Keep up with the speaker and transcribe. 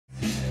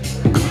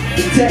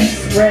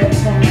Text red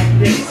phone like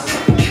this.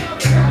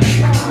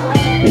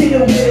 Hit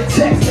her with a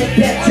text, make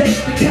that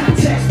text the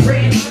context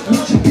red.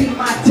 Would you be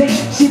my date?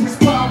 She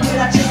respond with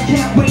I just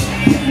can't wait.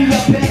 Pick me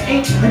up at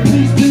 8 and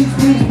please, please,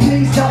 please,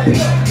 please don't be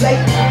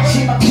late.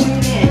 She my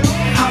queen and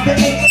I'm the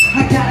ace.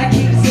 I gotta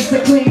keep sister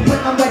clean when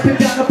I'm wiping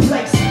down the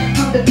place.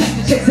 I'm the type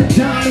to chase a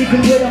dime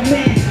even with a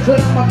man, but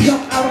I'ma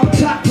come out on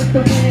top with the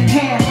win in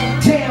hand.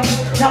 Damn,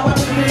 now I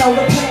don't even know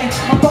the plan.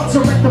 My thoughts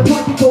are at the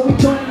point before we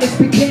joining this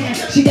began.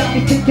 She got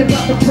me thinking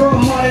about the Pearl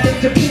Harbor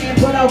in Japan,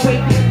 but I'll wait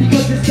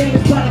because this game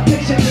is about a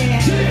picture man.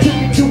 Took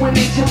me to an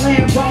ancient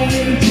land,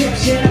 Roman,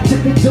 Egyptian. I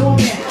took it to a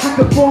man, I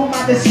could form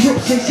my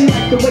description. She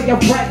liked the way I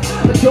write,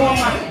 adore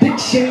my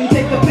diction.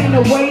 Take the pain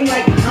away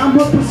like I'm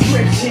her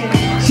prescription.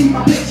 She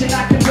my bitch and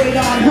I can wait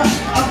on her.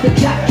 I'm the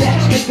jack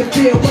dash, make her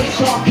feel way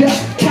stronger.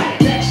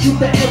 Cat back, shoot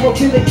the arrow,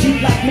 feel it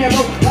deep like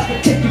marrow. I can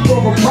take you for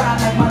a ride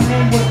like my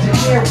name was De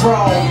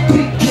Niro.